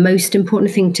 the most important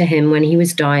thing to him when he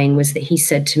was dying was that he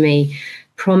said to me,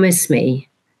 promise me,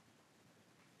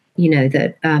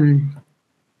 that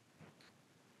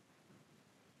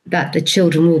that the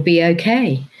children will be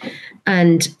okay.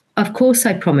 And of course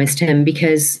I promised him,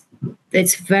 because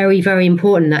it's very, very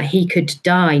important that he could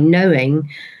die knowing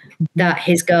that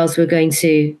his girls were going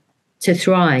to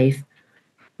thrive.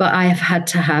 But I have had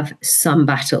to have some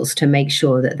battles to make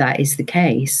sure that that is the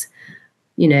case.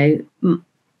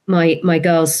 My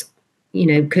girls,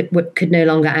 could no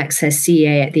longer access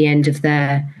CA at the end of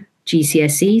their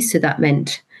GCSEs. So that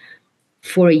meant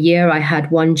for a year I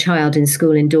had one child in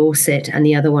school in Dorset and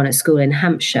the other one at school in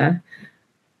Hampshire,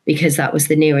 because that was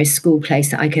the nearest school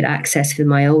place that I could access for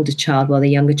my older child while the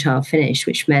younger child finished,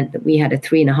 which meant that we had a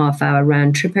 3.5 hour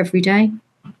round trip every day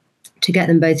to get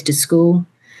them both to school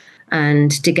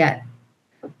and to get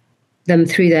them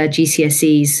through their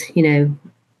GCSEs,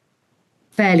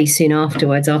 fairly soon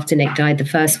afterwards, after Nick died, the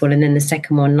first one, and then the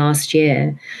second one last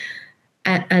year.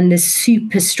 And the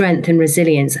super strength and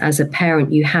resilience as a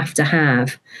parent you have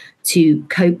to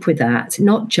cope with that,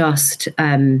 not just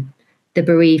the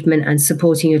bereavement and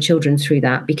supporting your children through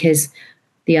that. Because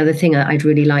the other thing I'd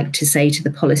really like to say to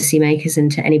the policymakers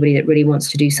and to anybody that really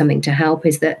wants to do something to help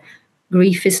is that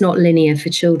grief is not linear for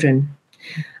children.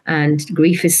 And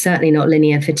grief is certainly not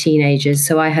linear for teenagers.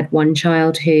 So I had one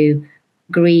child who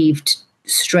grieved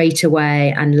straight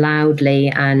away and loudly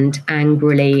and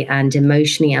angrily and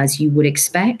emotionally, as you would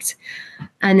expect.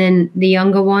 And then the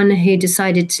younger one who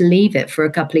decided to leave it for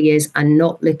a couple of years and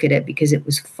not look at it because it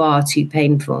was far too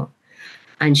painful.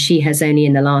 And she has only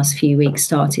in the last few weeks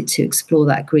started to explore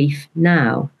that grief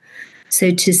now. So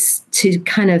to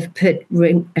kind of put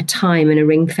a time and a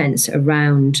ring fence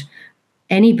around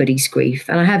anybody's grief,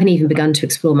 and I haven't even begun to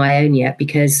explore my own yet,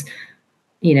 because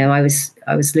I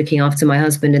was looking after my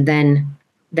husband and then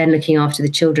looking after the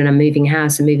children and moving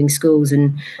house and moving schools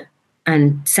and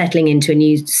settling into a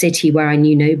new city where I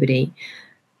knew nobody.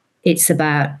 It's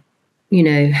about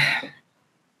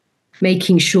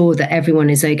making sure that everyone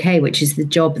is okay, which is the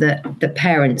job that the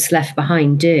parents left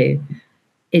behind do,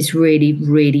 is really,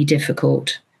 really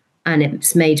difficult. And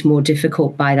it's made more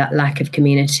difficult by that lack of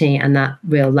community and that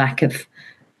real lack of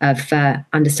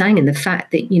understanding, and the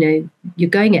fact that, you're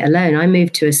going it alone. I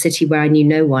moved to a city where I knew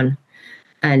no one,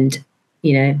 and,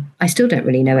 I still don't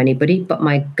really know anybody, but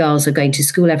my girls are going to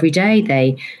school every day.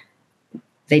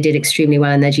 They did extremely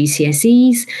well in their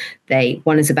GCSEs.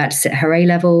 One is about to sit her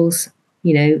A-levels,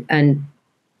 and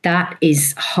that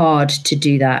is hard to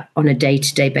do that on a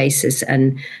day-to-day basis.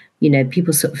 And,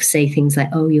 people sort of say things like,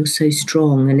 oh, you're so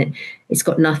strong. And it's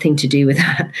got nothing to do with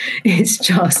that. It's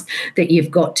just that you've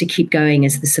got to keep going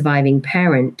as the surviving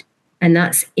parent. And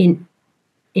that's in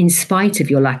spite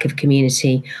of your lack of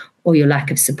community or your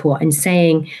lack of support. And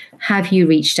saying, have you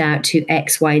reached out to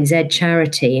X, Y, and Z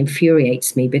charity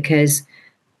infuriates me, because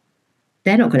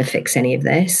they're not going to fix any of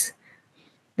this.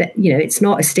 That, it's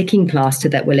not a sticking plaster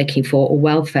that we're looking for or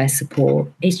welfare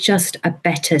support. It's just a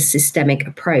better systemic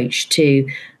approach to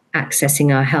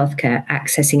accessing our healthcare,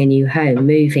 accessing a new home,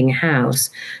 moving house,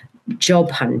 job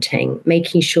hunting,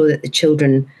 making sure that the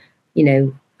children,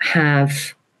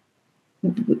 have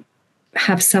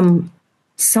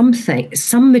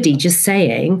somebody just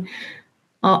saying,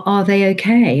 are they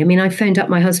okay? I mean, I phoned up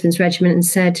my husband's regiment and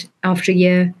said, after a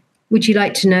year, would you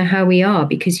like to know how we are?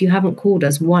 Because you haven't called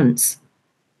us once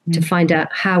to find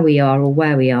out how we are or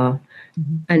where we are.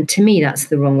 Mm-hmm. And to me, that's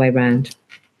the wrong way round.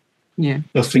 Yeah.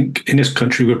 I think in this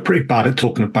country, we're pretty bad at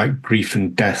talking about grief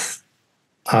and death,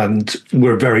 and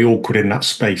we're very awkward in that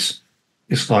space.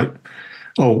 It's like,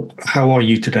 oh, how are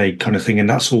you today kind of thing, and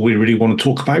that's all we really want to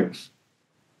talk about.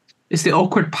 It's the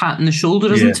awkward pat on the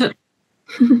shoulder, isn't it?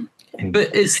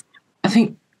 But I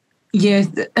think,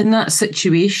 in that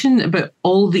situation, about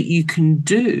all that you can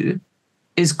do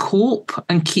is cope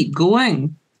and keep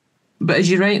going. But as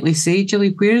you rightly say, Jilly,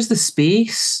 where's the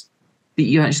space that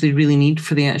you actually really need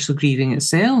for the actual grieving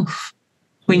itself?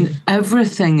 when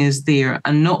everything is there,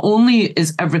 and not only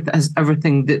is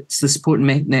everything that's the support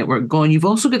network gone, you've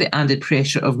also got the added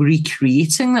pressure of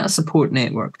recreating that support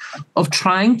network, of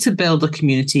trying to build a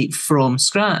community from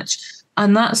scratch.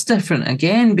 And that's different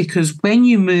again, because when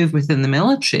you move within the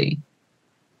military,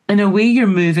 in a way, you're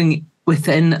moving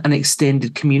within an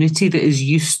extended community that is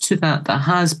used to that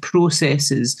has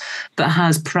processes, that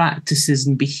has practices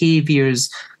and behaviours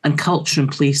and culture in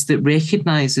place that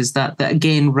recognises that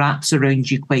again wraps around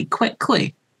you quite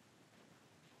quickly.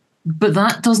 But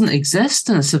that doesn't exist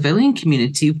in a civilian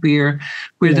community where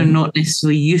they're not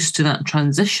necessarily used to that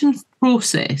transition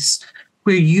process,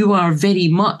 where you are very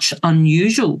much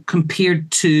unusual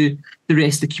compared to the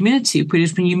rest of the community.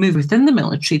 Whereas when you move within the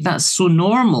military, that's so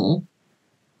normal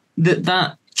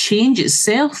that change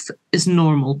itself is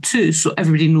normal too. So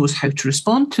everybody knows how to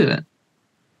respond to it.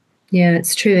 Yeah,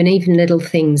 it's true. And even little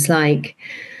things like,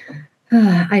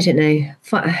 I don't know,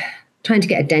 trying to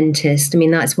get a dentist. I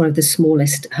mean, that's one of the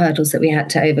smallest hurdles that we had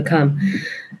to overcome.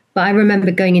 But I remember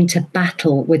going into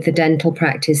battle with the dental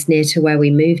practice near to where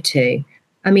we moved to.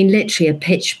 I mean, literally a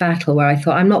pitched battle where I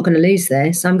thought, I'm not going to lose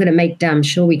this. I'm going to make damn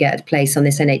sure we get a place on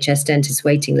this NHS dentist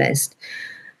waiting list.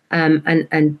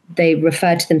 And they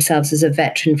referred to themselves as a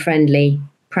veteran-friendly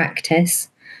practice,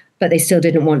 but they still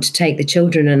didn't want to take the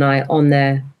children and I on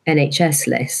their NHS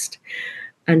list.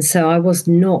 And so I was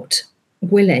not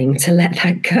willing to let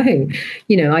that go.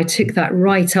 You know, I took that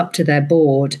right up to their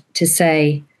board to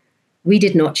say, we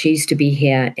did not choose to be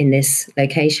here in this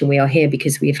location. We are here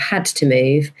because we've had to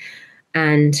move.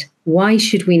 And why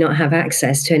should we not have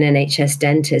access to an NHS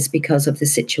dentist because of the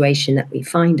situation that we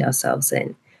find ourselves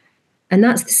in? And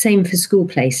that's the same for school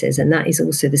places. And that is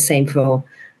also the same for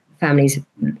families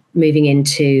moving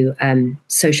into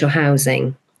social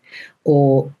housing.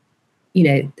 Or, you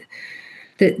know,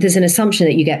 there's an assumption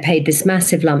that you get paid this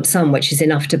massive lump sum, which is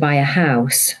enough to buy a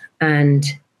house. And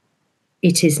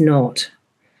it is not.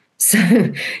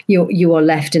 So you are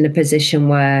left in a position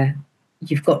where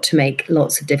you've got to make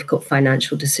lots of difficult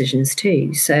financial decisions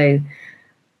too. So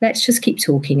let's just keep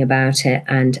talking about it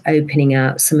and opening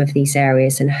out some of these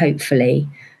areas, and hopefully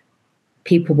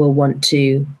people will want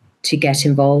to get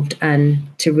involved and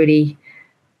to really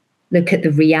look at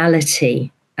the reality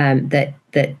that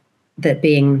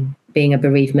being a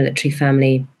bereaved military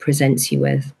family presents you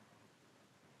with.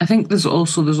 I think there's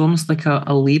almost like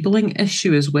a labelling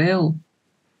issue as well,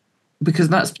 because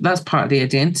that's part of the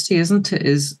identity, isn't it?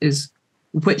 Is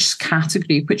which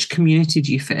category, which community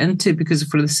do you fit into? Because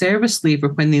for the service leaver,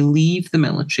 when they leave the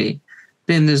military,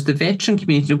 then there's the veteran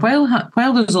community. While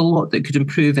there's a lot that could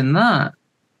improve in that,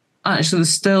 actually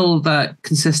there's still that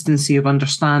consistency of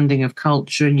understanding of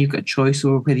culture, and you've got a choice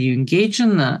over whether you engage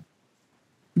in that.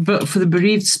 But for the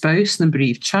bereaved spouse and the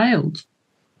bereaved child,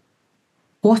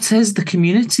 what is the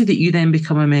community that you then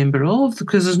become a member of?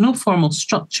 Because there's no formal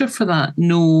structure for that,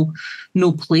 no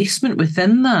placement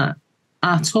within that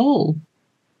at all.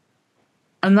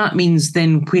 And that means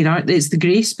then it's the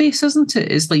grey space, isn't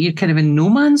it? It's like you're kind of in no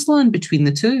man's land between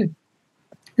the two.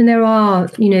 And there are,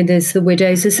 there's the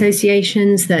widows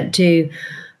associations that do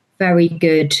very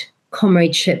good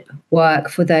comradeship work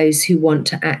for those who want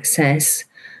to access,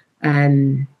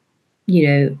 an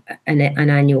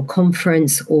annual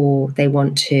conference, or they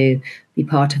want to be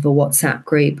part of a WhatsApp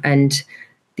group. And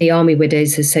the Army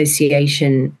Widows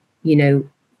Association,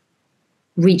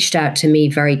 reached out to me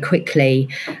very quickly,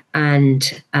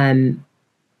 and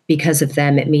because of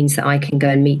them, it means that I can go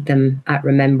and meet them at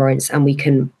Remembrance, and we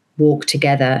can walk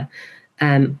together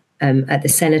at the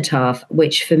cenotaph,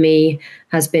 which for me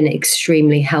has been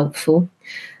extremely helpful.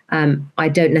 I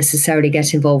don't necessarily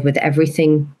get involved with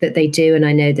everything that they do, and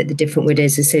I know that the different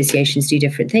widows associations do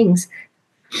different things,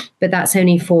 but that's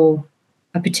only for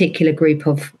a particular group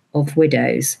of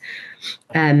widows.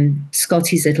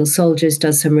 Scotty's Little Soldiers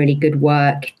does some really good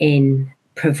work in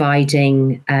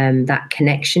providing that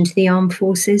connection to the armed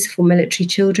forces for military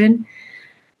children.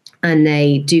 And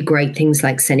they do great things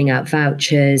like sending out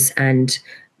vouchers, and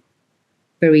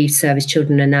bereaved service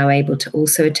children are now able to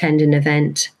also attend an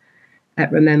event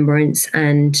at Remembrance,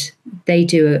 and they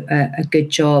do a good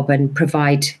job and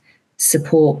provide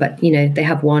support. But, they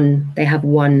have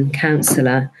one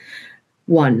counsellor,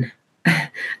 one.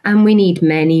 And we need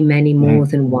many, many more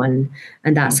than one.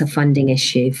 And that's a funding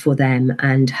issue for them,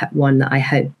 and one that I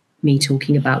hope me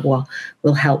talking about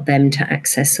will help them to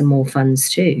access some more funds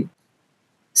too.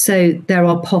 So there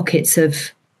are pockets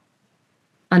of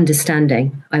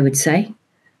understanding, I would say,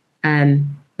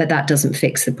 but that doesn't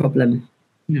fix the problem.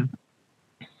 Yeah.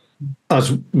 As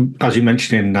you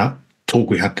mentioned in that talk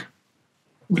we had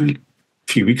a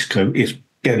few weeks ago, is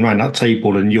getting around that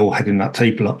table and you're heading that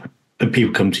table up and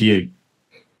people come to you.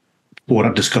 more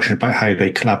that discussion about how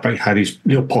they collaborate, how these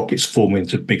little pockets form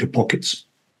into bigger pockets?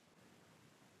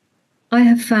 I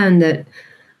have found that,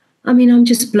 I'm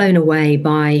just blown away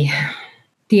by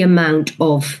the amount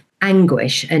of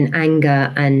anguish and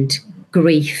anger and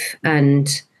grief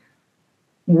and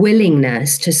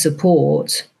willingness to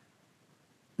support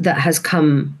that has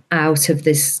come out of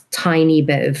this tiny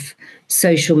bit of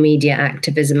social media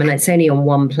activism. And it's only on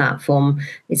one platform.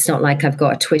 It's not like I've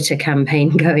got a Twitter campaign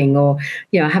going, or,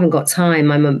 I haven't got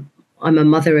time. I'm a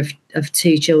mother of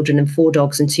 2 children and 4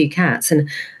 dogs and 2 cats. And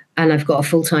I've got a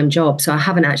full-time job. So I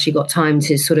haven't actually got time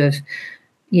to sort of,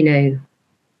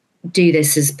 do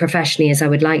this as professionally as I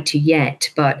would like to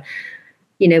yet. But,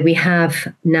 we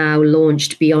have now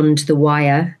launched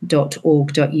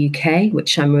beyondthewire.org.uk,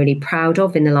 which I'm really proud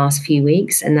of in the last few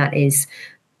weeks. And that is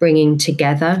bringing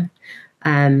together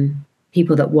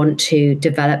people that want to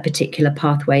develop particular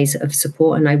pathways of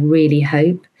support. And I really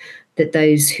hope that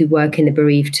those who work in the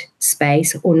bereaved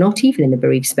space, or not even in the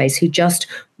bereaved space, who just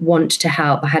want to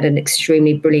help. I had an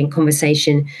extremely brilliant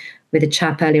conversation with a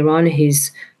chap earlier on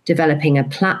who's developing a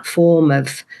platform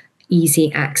of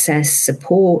easy access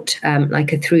support,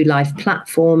 like a through life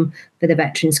platform for the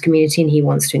veterans community, and he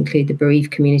wants to include the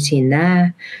bereaved community in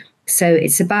there. So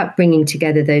it's about bringing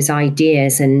together those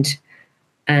ideas and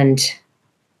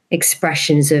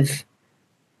expressions of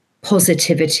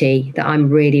positivity that I'm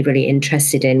really, really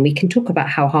interested in. We can talk about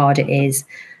how hard it is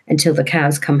until the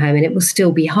cows come home, and it will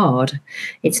still be hard.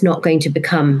 It's not going to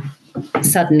become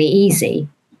suddenly easy.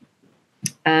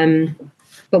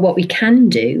 But what we can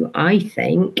do, I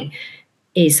think,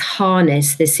 is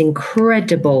harness this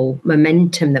incredible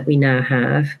momentum that we now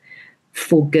have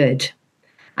for good.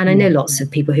 And I know lots of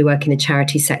people who work in the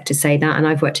charity sector say that, and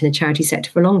I've worked in the charity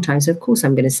sector for a long time, so of course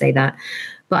I'm going to say that.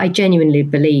 But I genuinely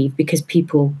believe, because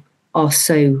people are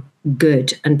so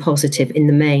good and positive in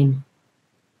the main.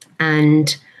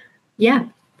 And yeah,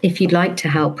 if you'd like to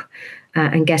help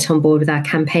and get on board with our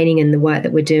campaigning and the work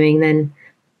that we're doing, then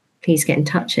please get in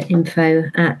touch at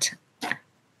info at,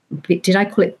 did I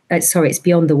call it? Sorry, it's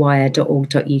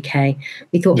beyondthewire.org.uk.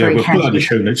 We thought very we'll carefully. put out the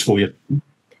show notes for you.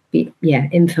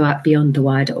 Info at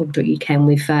beyondthewire.org.uk. And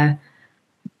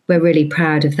we're really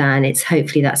proud of that. And it's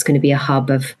hopefully that's going to be a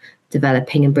hub of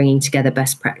developing and bringing together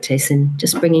best practice and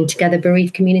just bringing together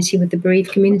bereaved community with the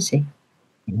bereaved community.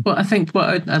 Well, I think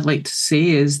what I'd like to say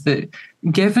is that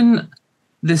given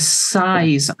the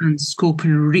size and scope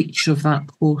and reach of that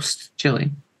post,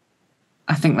 Jilly,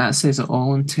 I think that says it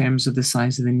all in terms of the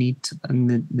size of the need and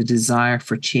the desire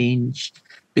for change.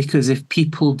 Because if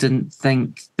people didn't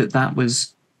think that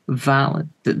was valid,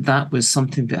 that was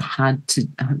something that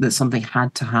something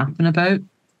had to happen about,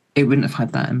 it wouldn't have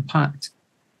had that impact.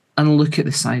 And look at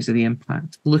the size of the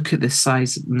impact. Look at the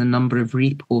size and the number of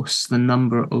reposts, the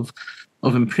number of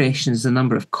impressions, the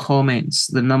number of comments,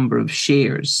 the number of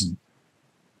shares.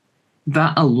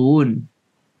 That alone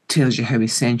tells you how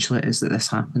essential it is that this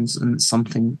happens and that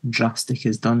something drastic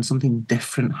is done, something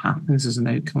different happens as an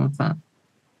outcome of that.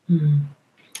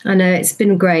 I know, it's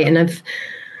been great, and I've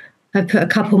put a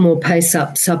couple more posts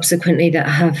up subsequently that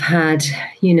have had,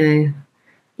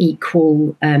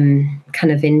 equal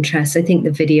kind of interest. I think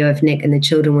the video of Nick and the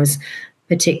children was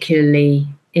particularly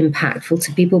impactful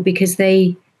to people because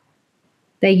they're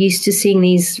used to seeing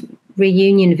these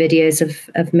reunion videos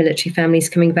of military families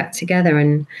coming back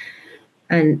together,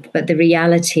 but the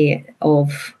reality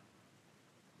of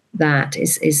that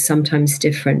is sometimes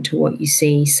different to what you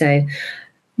see. So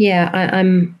yeah,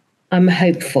 I'm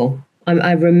hopeful.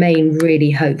 I remain really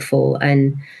hopeful,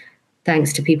 and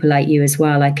thanks to people like you as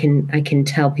well, I can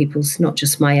tell people's, not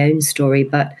just my own story,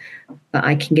 but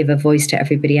I can give a voice to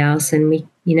everybody else, and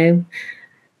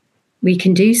we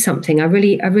can do something. I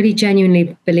really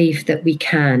genuinely believe that we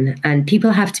can, and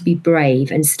people have to be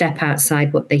brave and step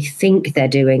outside what they think they're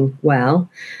doing well,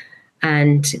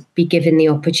 and be given the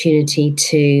opportunity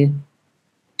to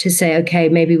say, okay,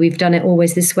 maybe we've done it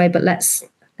always this way, but let's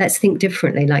think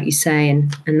differently, like you say,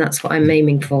 and that's what I'm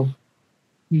aiming for.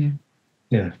 Yeah.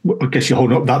 Well, I guess you're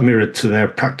holding up that mirror to their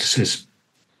practices.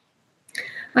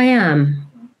 I am.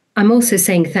 I'm also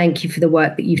saying thank you for the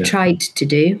work that you've tried to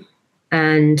do,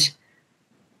 and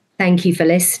thank you for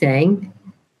listening,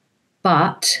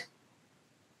 but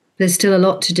there's still a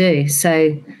lot to do.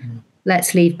 So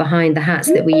let's leave behind the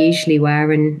hats that we usually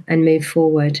wear and move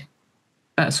forward.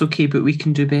 That's okay, but we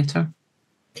can do better.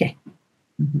 Yeah.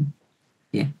 Mm-hmm.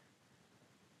 Yeah.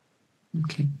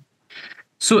 Okay.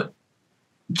 So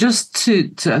just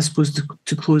to I suppose,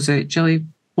 to close out, Jilly,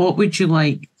 what would you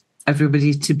like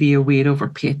everybody to be aware of or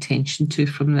pay attention to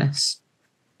from this,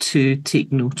 to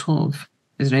take note of?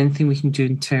 Is there anything we can do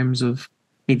in terms of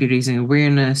maybe raising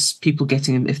awareness, people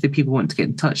getting, if the people want to get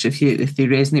in touch, if they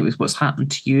resonate with what's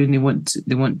happened to you and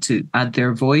they want to add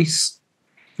their voice,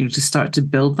 to start to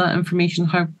build that information,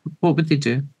 what would they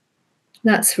do?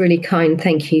 That's really kind,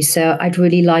 thank you. So I'd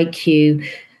really like you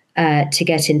to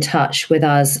get in touch with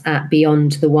us at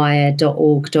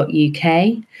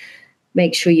beyondthewire.org.uk.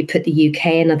 Make sure you put the UK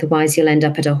in, otherwise you'll end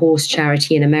up at a horse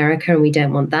charity in America, and we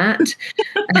don't want that.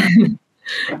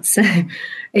 So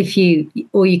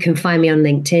you can find me on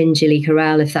LinkedIn, Jilly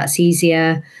Carrell, if that's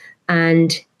easier,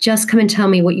 and just come and tell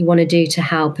me what you want to do to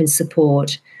help and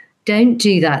support. Don't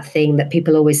do that thing that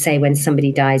people always say when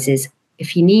somebody dies is,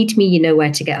 if you need me, you know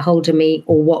where to get hold of me,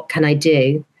 or what can I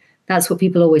do? That's what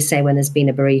people always say when there's been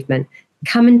a bereavement.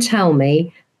 Come and tell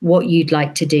me what you'd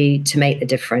like to do to make the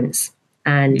difference,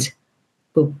 and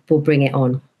we'll bring it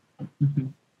on. Mm-hmm.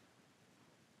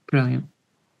 Brilliant.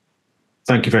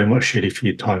 Thank you very much, Jilly, for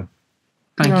your time.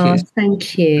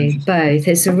 Thank you both.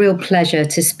 It's a real pleasure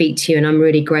to speak to you, and I'm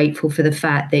really grateful for the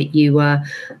fact that you were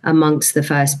amongst the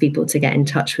first people to get in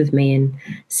touch with me and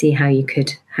see how you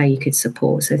could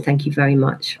support. So thank you very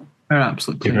much. Our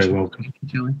absolute pleasure. You're very welcome. Thank you,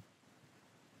 Jilly.